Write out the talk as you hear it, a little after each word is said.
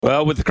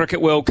Well, with the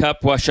Cricket World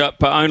Cup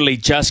wash-up only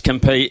just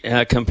complete,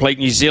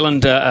 New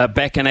Zealand are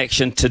back in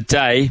action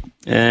today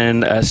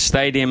in a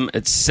stadium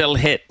at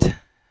Sylhet.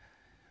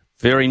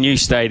 Very new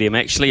stadium,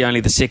 actually. Only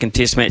the second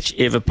Test match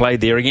ever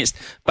played there against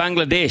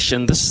Bangladesh.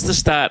 And this is the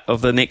start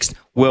of the next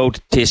World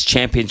Test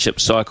Championship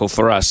cycle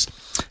for us.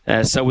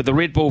 So with the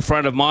red ball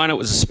front of mind, it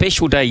was a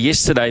special day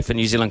yesterday for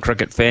New Zealand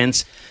cricket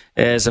fans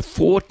as a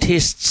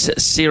 4-test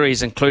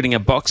series, including a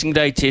Boxing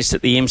Day test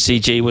at the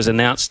MCG, was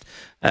announced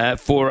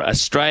for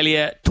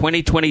Australia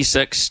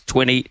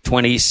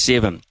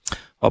 2026-2027.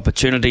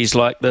 Opportunities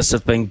like this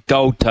have been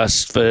gold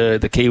dust for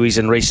the Kiwis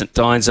in recent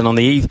times, and on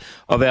the eve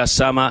of our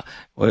summer,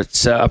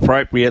 it's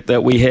appropriate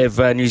that we have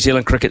New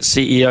Zealand Cricket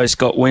CEO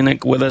Scott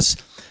Weenink with us.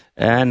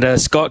 And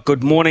Scott,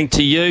 good morning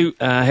to you.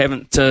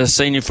 Haven't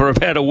seen you for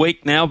about a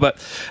week now, but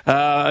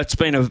it's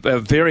been a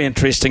very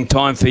interesting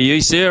time for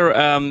you,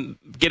 sir.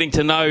 Getting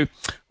to know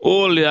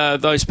all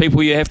those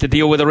people you have to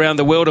deal with around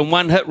the world in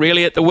one hit,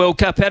 really, at the World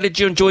Cup. How did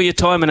you enjoy your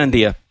time in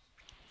India?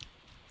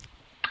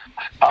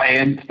 Hi,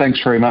 Ian.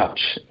 Thanks very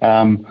much.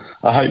 I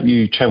hope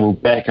you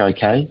travelled back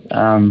okay.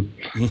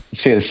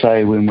 Fair to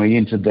say, when we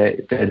entered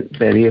that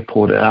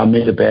airport at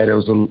Ahmedabad, it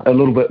was a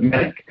little bit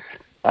manic.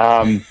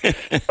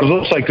 It was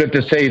also good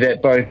to see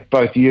that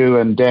both you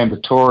and Dan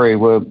Vittori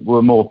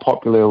were more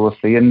popular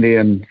with the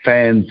Indian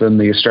fans than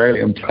the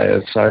Australian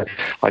players, so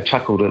I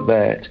chuckled at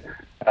that.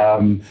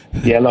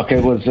 Look,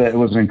 it was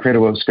an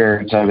incredible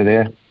experience over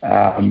there.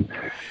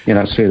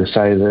 It's fair to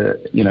say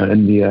that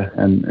India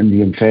and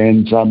Indian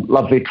fans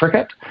love their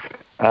cricket.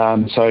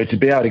 So to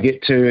be able to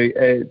get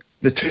to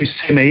the two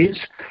semis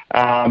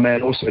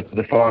and also to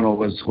the final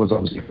was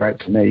obviously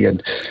great for me,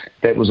 and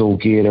that was all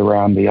geared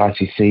around the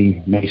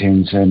ICC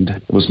meetings, and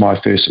it was my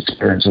first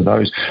experience of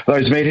those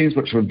meetings,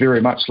 which were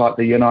very much like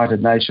the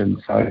United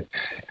Nations. So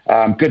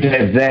good to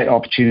have that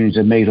opportunity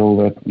to meet all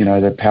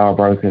the power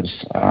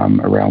brokers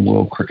around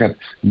world cricket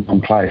in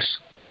one place.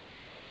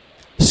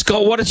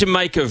 Scott, what did you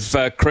make of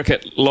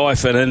cricket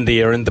life in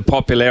India and the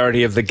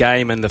popularity of the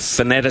game and the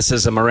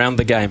fanaticism around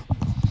the game?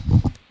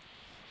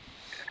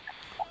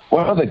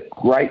 One of the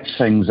great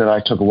things that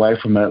I took away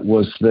from it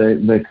was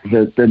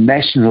the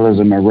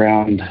nationalism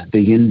around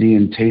the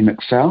Indian team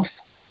itself.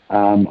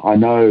 I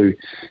know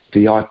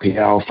the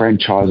IPL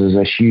franchises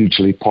are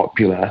hugely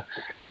popular,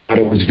 but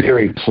it was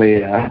very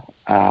clear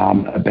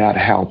about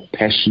how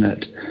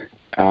passionate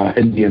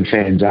Indian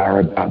fans are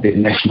about their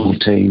national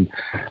team,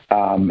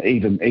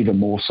 even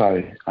more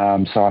so.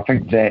 So I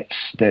think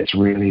that's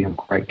really a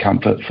great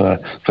comfort for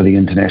the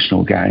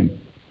international game.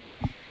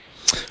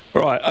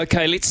 Right,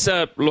 okay, let's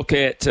look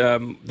at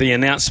the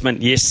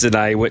announcement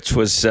yesterday, which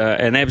was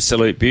an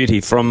absolute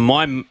beauty. From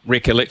my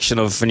recollection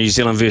of New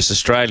Zealand versus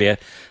Australia,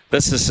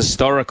 this is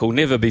historical.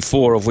 Never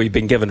before have we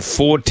been given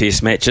 4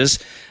 test matches.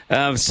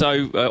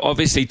 So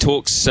obviously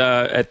talks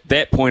at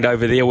that point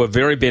over there were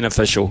very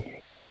beneficial.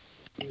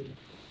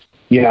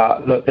 Yeah,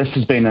 look, this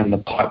has been in the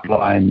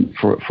pipeline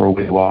for a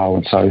wee while,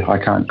 and so I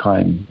can't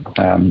claim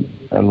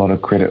a lot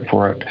of credit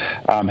for it.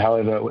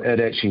 However,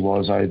 it actually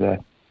was over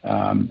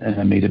in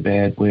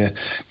Ahmedabad, where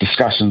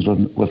discussions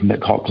with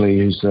Nick Hockley,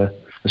 who's the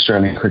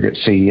Australian cricket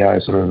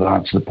CEO, sort of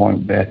advanced to the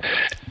point where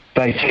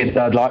they said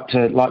they'd like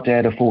to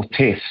add a 4th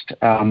test.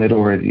 There'd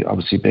already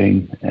obviously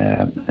been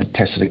a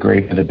tacit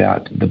agreement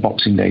about the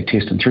Boxing Day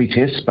test and 3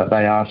 tests, but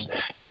they asked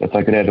if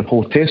they could add a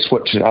 4th test,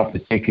 which after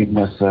checking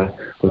with the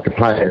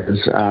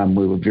players,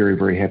 we were very,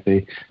 very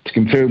happy to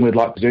confirm we'd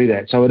like to do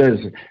that. So it is,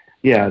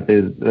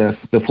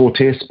 the 4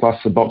 tests plus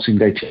the Boxing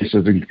Day test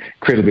is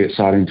incredibly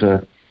exciting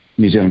for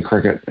New Zealand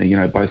cricket,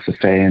 both the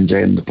fans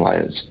and the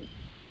players.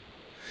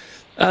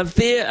 Are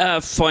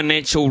there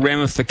financial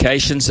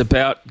ramifications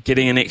about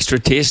getting an extra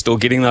test or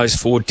getting those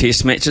 4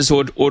 test matches,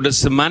 or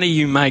does the money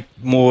you make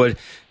more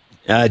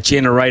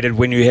generated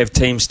when you have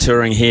teams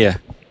touring here?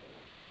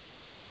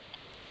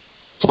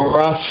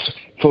 For us,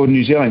 for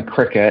New Zealand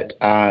cricket,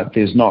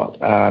 there's not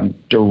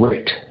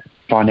direct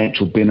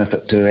financial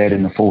benefit to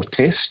adding the 4th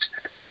test.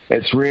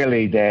 It's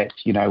really that,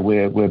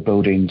 we're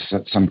building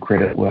some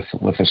credit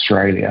with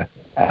Australia.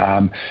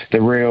 The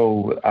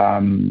real,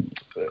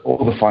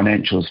 all the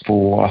financials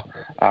for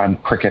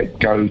cricket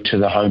go to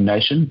the home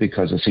nation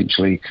because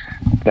essentially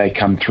they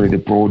come through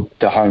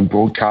the home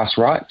broadcast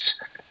rights.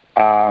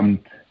 But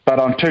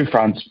on 2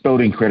 fronts,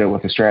 building credit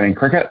with Australian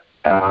cricket.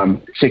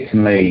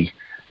 Secondly,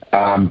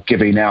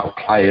 giving our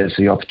players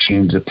the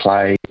opportunity to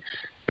play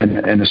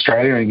in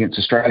Australia and against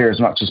Australia as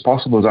much as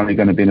possible is only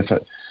going to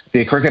benefit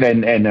their cricket,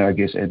 and I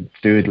guess, and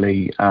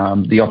thirdly,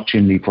 the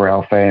opportunity for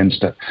our fans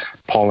to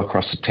poll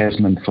across the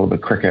Tasman for the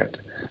cricket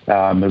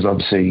is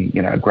obviously,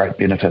 a great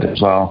benefit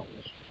as well.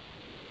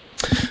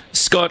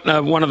 Scott,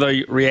 one of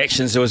the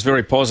reactions that was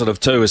very positive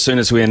too, as soon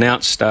as we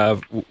announced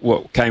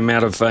what came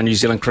out of New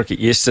Zealand cricket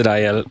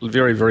yesterday, a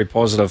very, very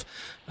positive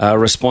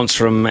response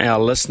from our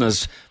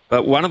listeners.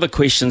 But one of the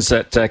questions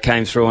that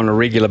came through on a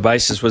regular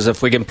basis was,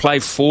 if we can play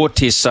 4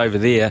 tests over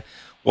there,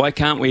 why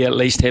can't we at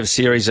least have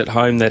series at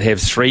home that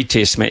have 3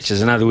 test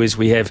matches? In other words,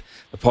 we have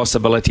the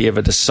possibility of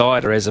a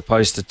decider as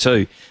opposed to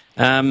 2.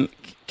 Can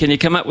you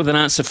come up with an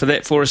answer for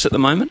that for us at the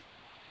moment?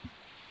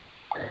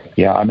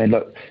 Yeah, I mean,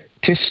 look,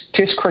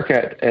 Test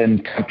cricket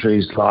in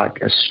countries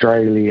like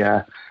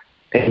Australia,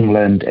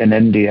 England, and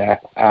India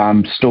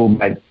still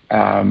make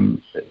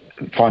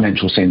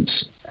financial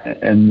sense,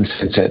 in the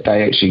sense that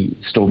they actually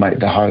still make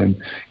the home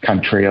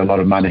country a lot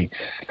of money.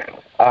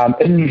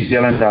 In New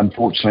Zealand,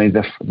 unfortunately,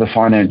 the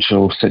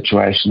financial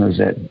situation is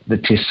that the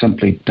Tests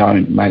simply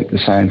don't make the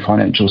same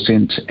financial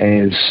sense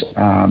as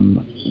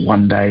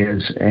one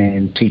days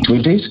and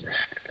T20s.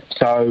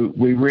 So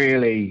we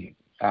really,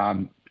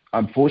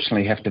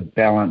 unfortunately, have to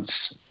balance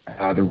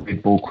the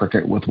red ball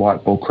cricket with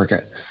white ball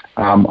cricket.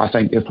 I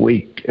think if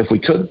we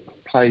could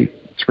play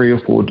 3 or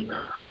 4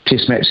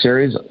 Test match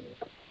series,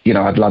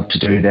 I'd love to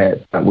do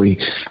that, but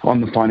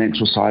on the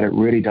financial side, it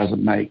really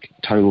doesn't make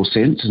total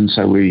sense, and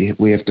so we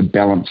have to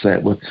balance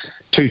that with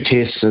 2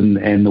 tests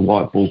and the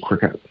white ball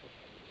cricket.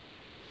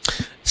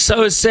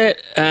 So is that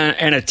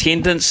an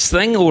attendance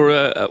thing, or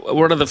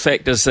what are the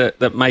factors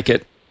that make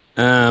it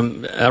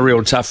a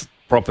real tough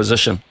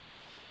proposition?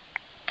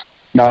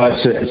 No,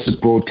 it's the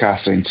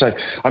broadcasting. So,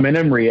 I mean,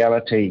 in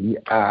reality,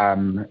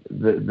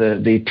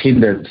 the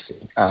attendance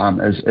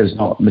is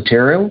not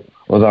material.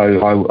 Although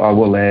I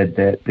will add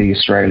that the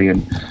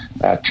Australian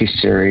Test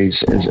Series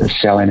is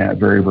selling out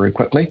very, very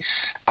quickly.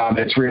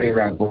 It's really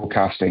around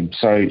broadcasting.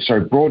 So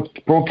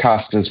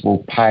broadcasters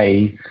will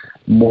pay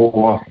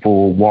more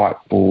for white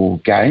ball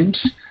games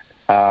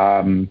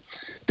than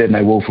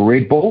they will for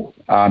red ball,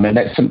 and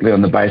that's simply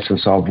on the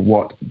basis of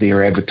what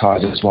their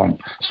advertisers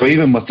want. So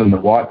even within the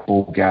white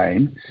ball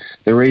game,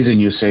 the reason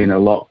you're seeing a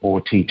lot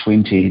more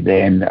T20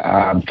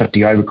 than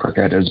 50 over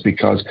cricket is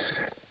because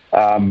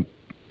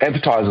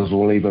advertisers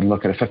will even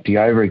look at a 50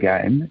 over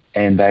game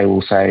and they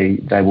will say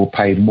they will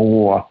pay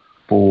more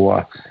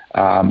for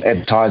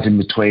advertising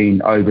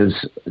between overs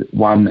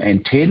 1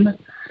 and 10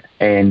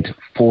 and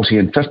 40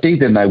 and 50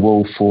 than they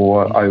will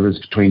for overs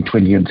between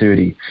 20 and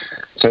 30.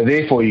 So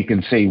therefore you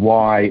can see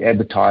why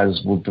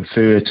advertisers would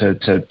prefer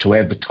to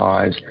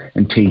advertise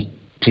in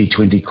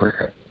T20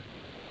 cricket.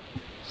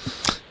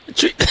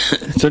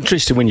 It's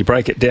interesting when you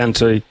break it down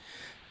to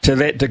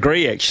that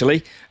degree,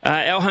 actually.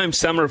 Our home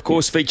summer, of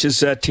course,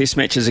 features test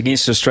matches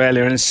against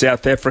Australia and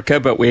South Africa,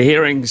 but we're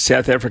hearing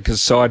South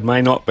Africa's side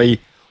may not be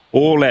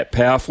all that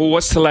powerful.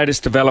 What's the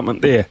latest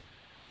development there?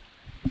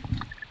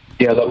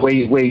 Yeah, look,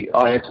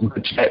 I had some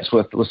good chats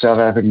with South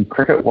African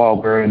cricket while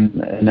we're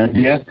in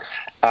India,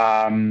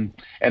 and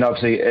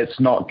obviously it's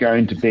not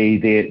going to be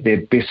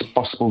their best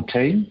possible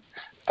team.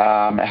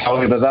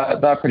 However,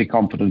 they're pretty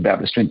confident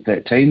about the strength of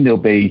that team. There'll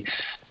be,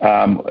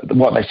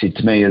 what they said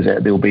to me is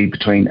that there'll be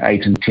between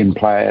 8 and 10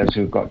 players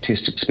who've got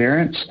test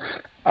experience.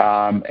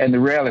 And the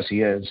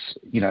reality is,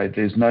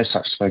 there's no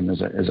such thing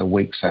as a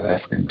weak South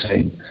African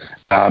team.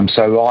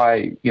 So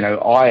I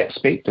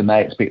expect, and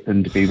they expect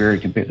them to be very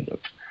competitive.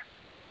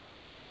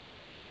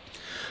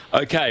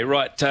 Okay,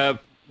 right.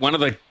 One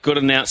of the good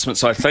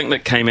announcements, I think,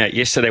 that came out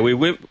yesterday, we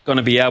weren't going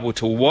to be able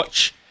to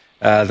watch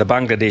the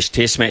Bangladesh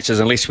test matches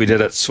unless we did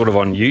it sort of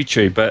on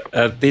YouTube,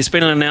 but there's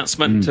been an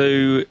announcement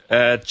to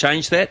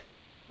change that?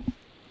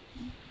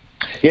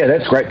 Yeah,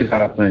 that's great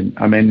development.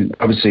 I mean,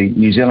 obviously,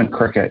 New Zealand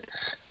cricket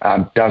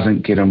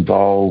doesn't get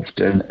involved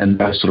in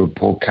those sort of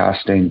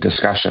broadcasting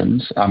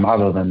discussions,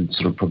 other than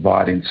sort of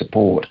providing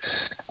support.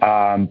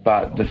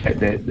 But the fact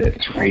that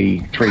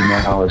Three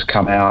now has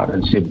come out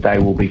and said they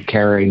will be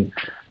carrying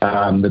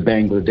the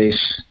Bangladesh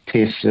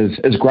test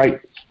is great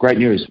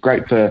news.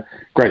 Great for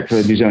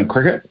New Zealand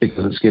cricket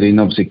because it's getting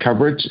obviously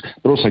coverage,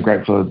 but also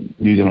great for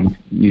New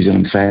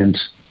Zealand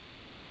fans.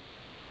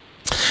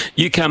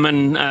 You come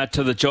in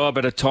to the job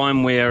at a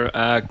time where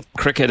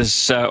cricket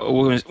is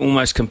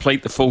almost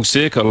complete the full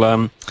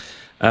circle.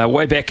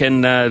 Way back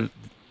in,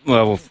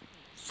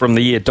 from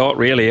the year dot,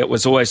 really, it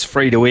was always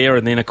free to air,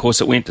 and then, of course,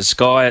 it went to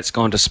Sky, it's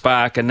gone to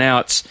Spark, and now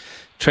it's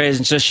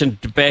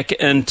transitioned back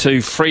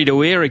into free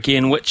to air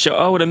again, which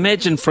I would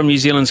imagine from New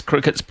Zealand's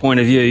cricket's point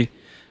of view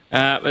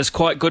is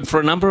quite good for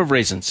a number of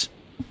reasons.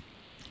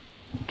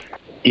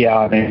 Yeah,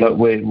 I mean, look,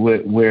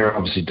 we're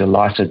obviously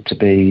delighted to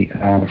be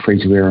free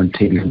to air on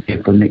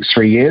TV for the next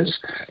 3 years,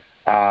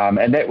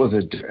 and that was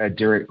a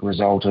direct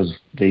result of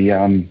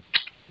the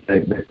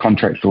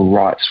contractual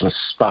rights with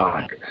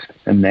Spark,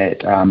 in that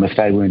if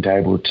they weren't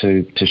able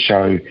to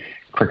show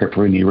cricket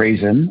for any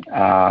reason,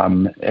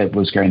 it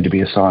was going to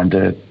be assigned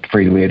to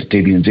free to air to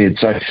TVNZ.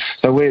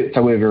 So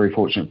we're very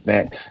fortunate for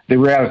that. The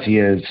reality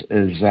is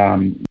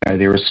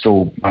there is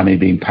still money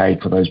being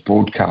paid for those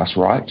broadcast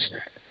rights.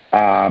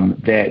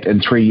 That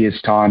in 3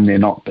 years' time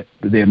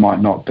there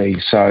might not be.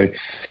 So,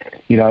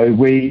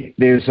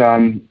 there's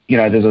going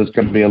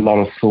to be a lot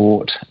of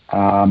thought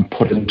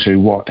put into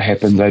what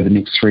happens over the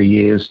next 3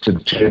 years to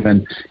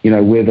determine,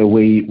 whether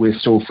we're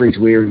still free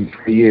to air in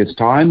 3 years'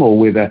 time or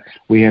whether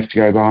we have to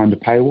go behind the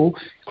paywall.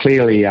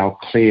 Clearly, our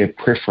clear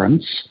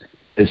preference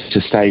is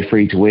to stay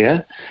free to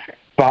air.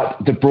 But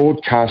the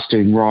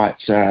broadcasting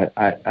rights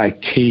are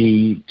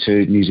key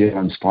to New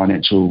Zealand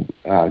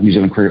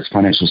cricket's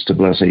financial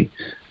stability.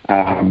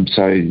 So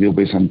there'll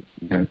be some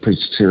pretty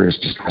serious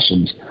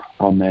discussions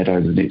on that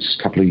over the next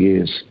couple of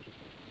years.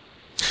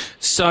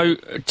 So,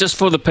 just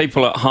for the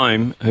people at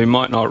home who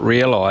might not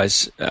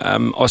realise,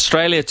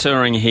 Australia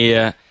touring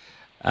here,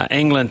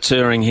 England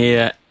touring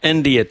here,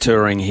 India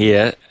touring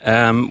here,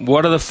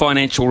 what are the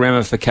financial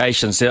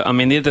ramifications? I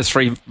mean, they're the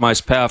three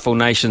most powerful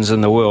nations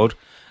in the world,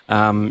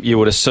 you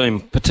would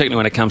assume, particularly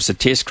when it comes to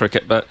Test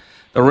cricket, but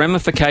the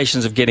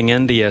ramifications of getting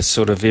India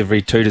sort of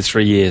every 2 to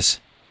 3 years.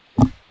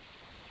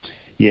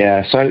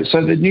 Yeah, so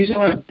the New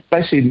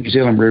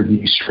Zealand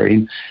revenue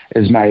stream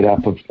is made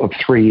up of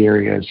three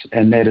areas,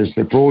 and that is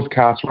the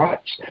broadcast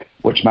rights,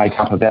 which make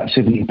up about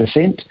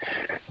 70%,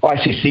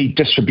 ICC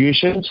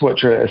distributions,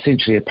 which are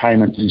essentially a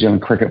payment to New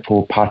Zealand cricket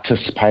for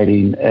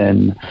participating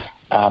in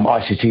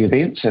ICC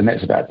events, and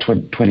that's about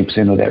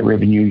 20% of that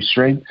revenue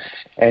stream,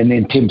 and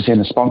then 10%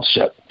 of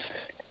sponsorship.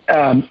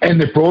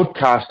 And the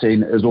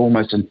broadcasting is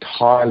almost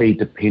entirely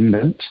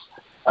dependent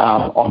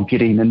on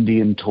getting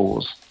Indian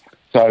tours.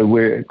 So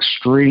we're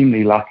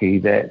extremely lucky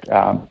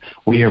that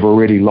we have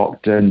already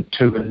locked in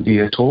 2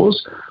 India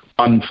tours,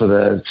 one for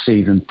the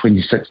season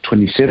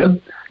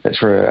 26-27. That's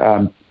for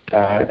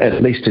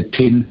at least a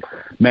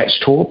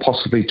 10-match tour,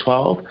 possibly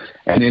 12,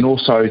 and then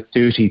also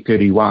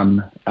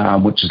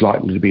 30-31, which is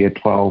likely to be a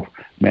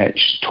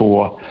 12-match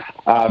tour.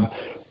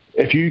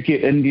 If you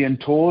get Indian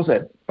tours,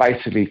 that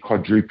basically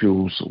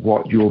quadruples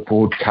what your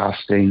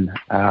broadcasting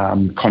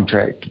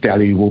contract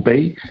value will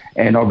be,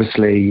 and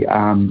obviously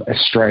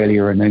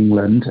Australia and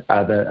England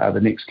are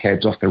the next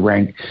cabs off the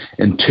rank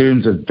in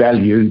terms of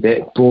value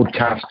that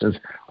broadcasters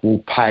will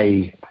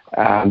pay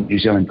New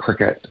Zealand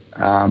cricket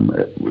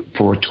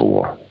for a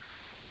tour.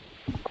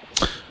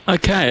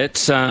 Okay,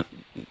 it's I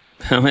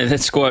mean,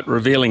 that's quite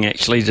revealing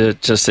actually, to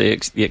just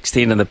the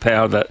extent of the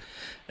power that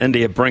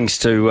India brings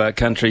to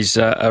countries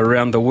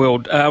around the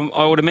world.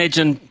 I would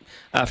imagine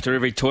after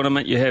every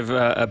tournament you have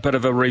a bit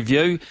of a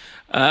review.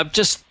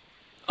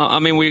 I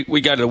mean,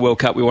 we go to the World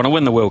Cup, we want to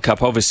win the World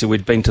Cup. Obviously,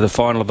 we'd been to the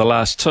final of the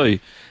last two.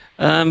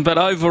 But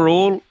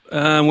overall,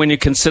 when you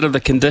consider the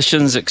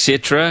conditions,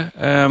 etc.,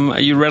 are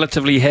you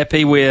relatively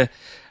happy where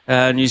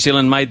New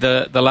Zealand made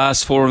the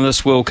last four in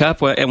this World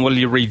Cup? And will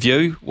you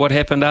review what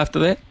happened after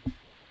that?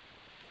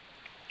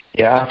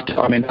 Yeah,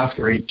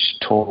 after each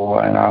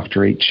tour and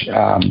after each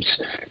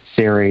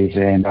series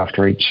and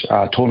after each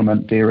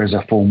tournament, there is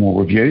a formal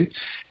review.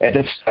 At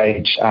this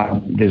stage,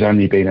 there's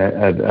only been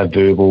a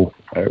verbal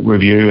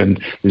review,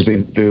 and there's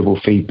been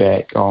verbal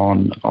feedback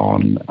on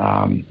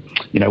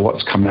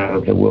what's come out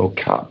of the World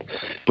Cup.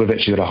 We've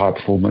actually got a high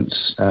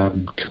performance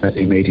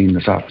committee meeting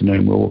this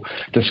afternoon. We'll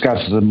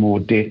discuss it in more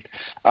depth.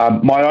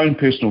 My own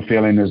personal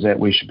feeling is that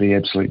we should be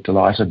absolutely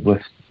delighted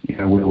with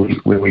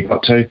where we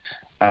got to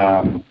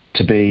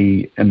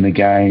be in the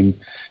game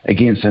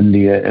against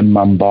India in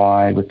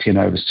Mumbai with 10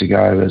 overs to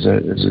go is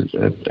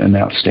an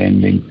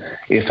outstanding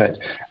effort.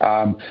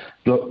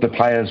 Look, the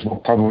players will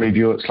probably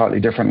view it slightly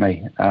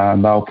differently.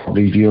 They'll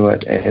probably view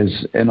it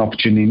as an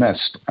opportunity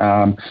missed.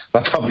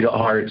 They've probably got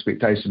higher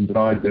expectations than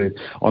I do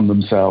on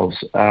themselves.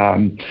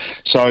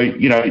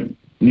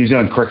 New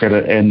Zealand cricket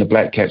and the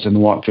Black Caps and the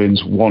White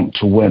Ferns want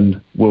to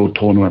win world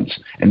tournaments,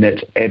 and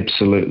that's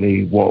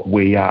absolutely what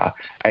we are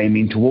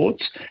aiming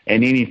towards.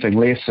 And anything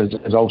less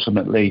is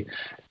ultimately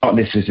not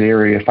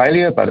necessarily a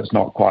failure, but it's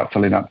not quite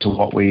filling up to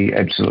what we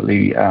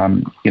absolutely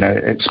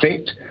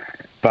expect.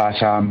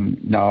 But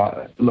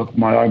no, look,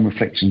 my own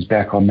reflections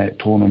back on that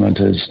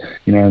tournament is,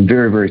 in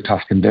very, very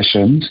tough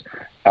conditions.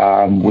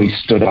 We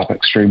stood up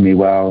extremely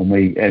well, and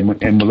we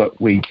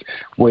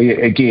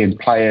again,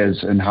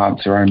 players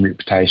enhance their own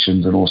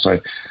reputations and also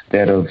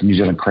that of New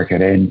Zealand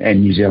cricket and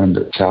New Zealand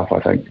itself,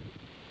 I think.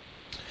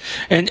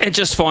 And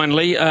just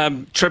finally,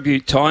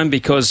 tribute time,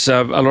 because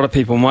a lot of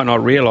people might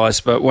not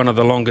realise, but one of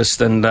the longest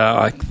and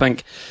I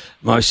think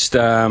most,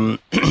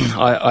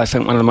 I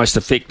think one of the most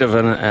effective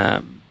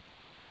and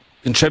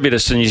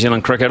contributors to New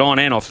Zealand cricket on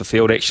and off the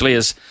field actually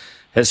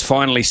has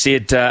finally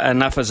said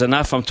enough is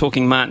enough. I'm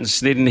talking Martin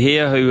Snedden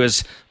here, who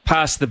has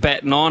passed the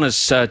baton on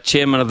as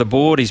chairman of the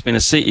board. He's been a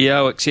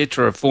CEO,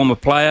 etc., a former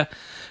player.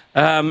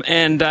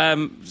 And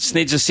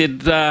Snedden has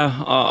said,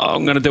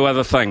 I'm going to do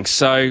other things.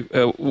 So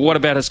what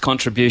about his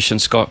contribution,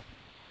 Scott?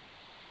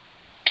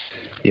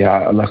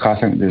 Yeah, look, I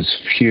think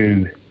there's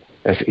few,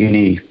 if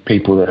any,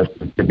 people that have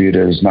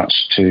contributed as much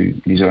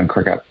to New Zealand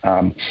cricket.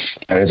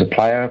 As a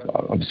player,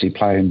 obviously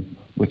playing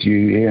with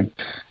you, Ian,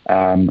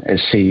 as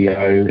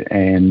CEO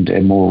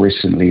and more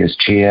recently as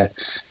chair,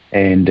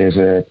 and as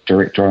a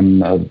director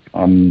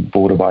on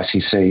board of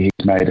ICC,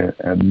 he's made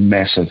a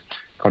massive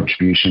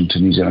contribution to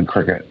New Zealand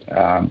cricket.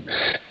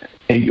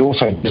 He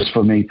also, just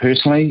for me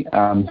personally,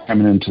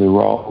 coming into the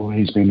role,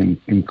 he's been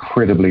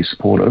incredibly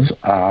supportive,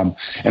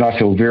 and I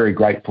feel very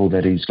grateful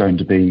that he's going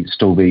to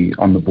still be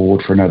on the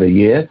board for another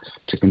year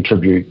to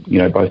contribute,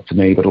 both to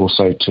me but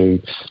also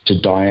to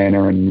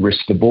Diana and the rest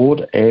of the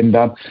board. And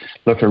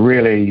look, a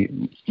really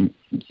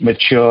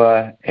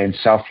mature and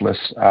selfless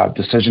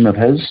decision of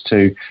his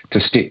to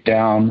step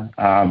down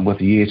with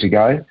a year to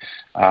go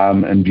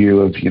in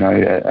view of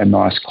a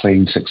nice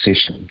clean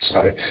succession.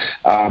 So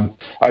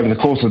over the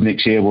course of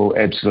next year, we'll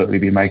absolutely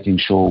be making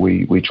sure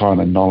we try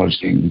and acknowledge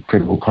the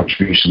incredible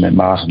contribution that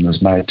Martin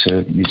has made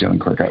to New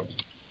Zealand cricket.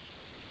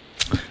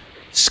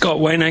 Scott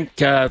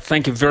Weenink,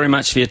 thank you very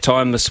much for your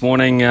time this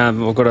morning.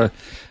 We've got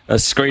a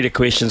screed of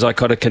questions I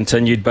could have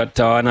continued, but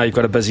I know you've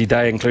got a busy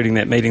day, including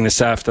that meeting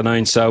this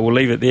afternoon, so we'll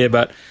leave it there.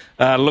 But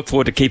look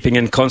forward to keeping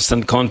in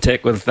constant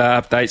contact with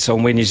updates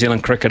on where New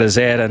Zealand cricket is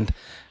at. And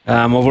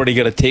I've already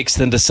got a text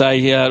in to say,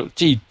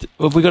 gee,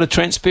 have we got a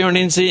transparent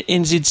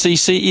NZC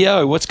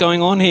CEO? What's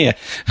going on here?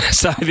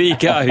 So there you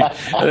go.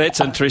 That's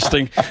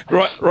interesting.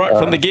 Right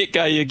from the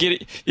get-go, you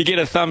get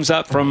a thumbs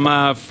up from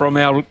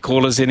our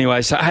callers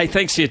anyway. So, hey,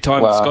 thanks for your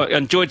time, Scott.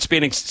 Enjoyed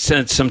spending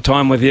some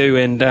time with you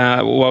and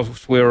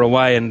whilst we were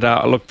away, and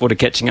I look forward to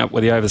catching up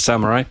with you over the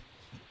summer, eh?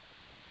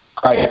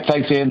 Great.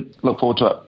 Thanks, Ian. Look forward to it.